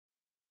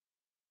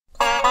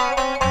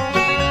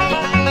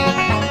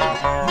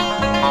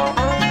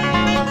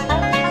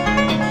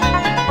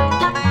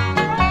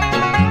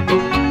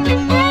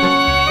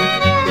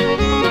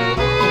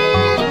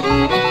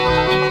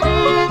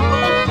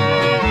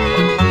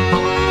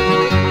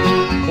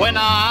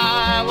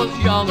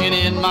was young and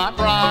in my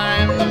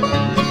prime.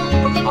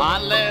 I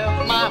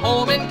left my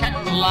home in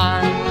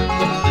Caroline.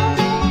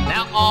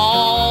 Now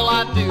all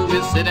I do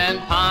is sit and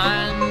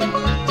pine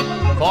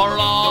for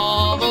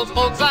all those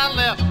folks I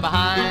left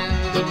behind.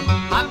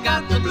 I've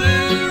got the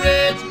Blue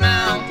Ridge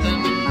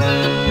Mountain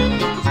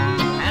Blues,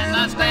 and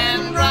I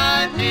stand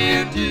right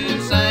here to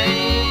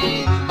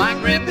say my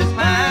grip is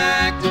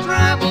packed to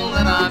travel,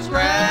 and I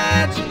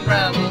scratch and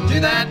travel to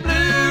that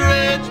Blue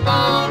Ridge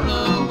far away.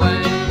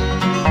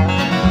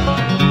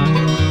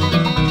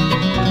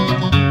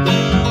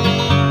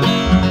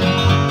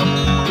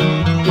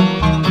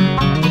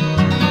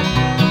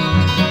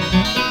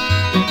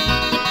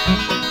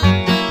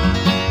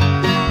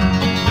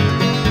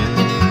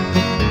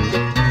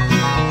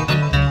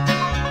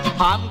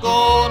 I'm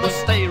gonna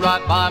stay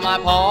right by my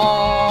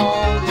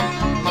paws.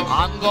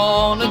 I'm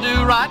gonna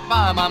do right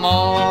by my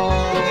ma.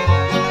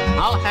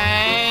 I'll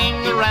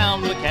hang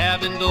around the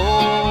cabin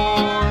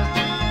door,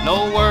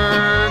 no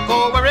work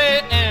or worry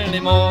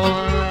anymore.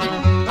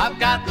 I've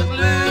got the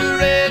Blue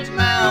Ridge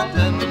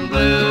Mountain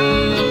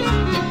Blues.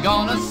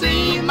 Gonna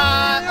see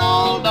my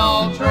old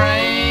dog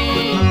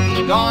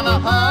train. Gonna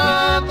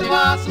hunt the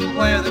blossom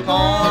where the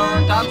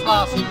corn tops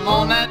blossom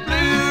on that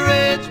Blue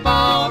Ridge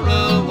far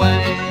away.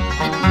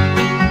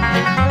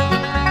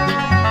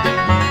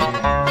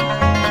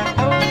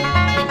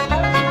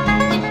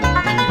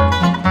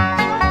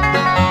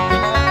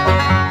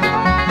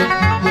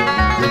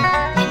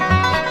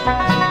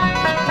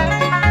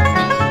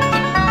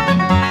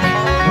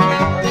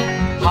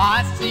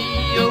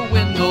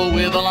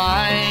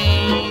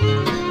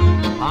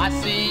 I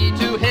see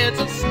two heads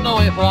of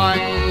snowy white.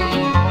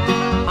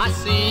 I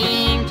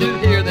seem to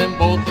hear them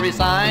both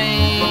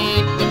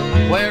recite,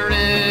 where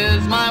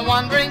is my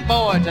wandering boy?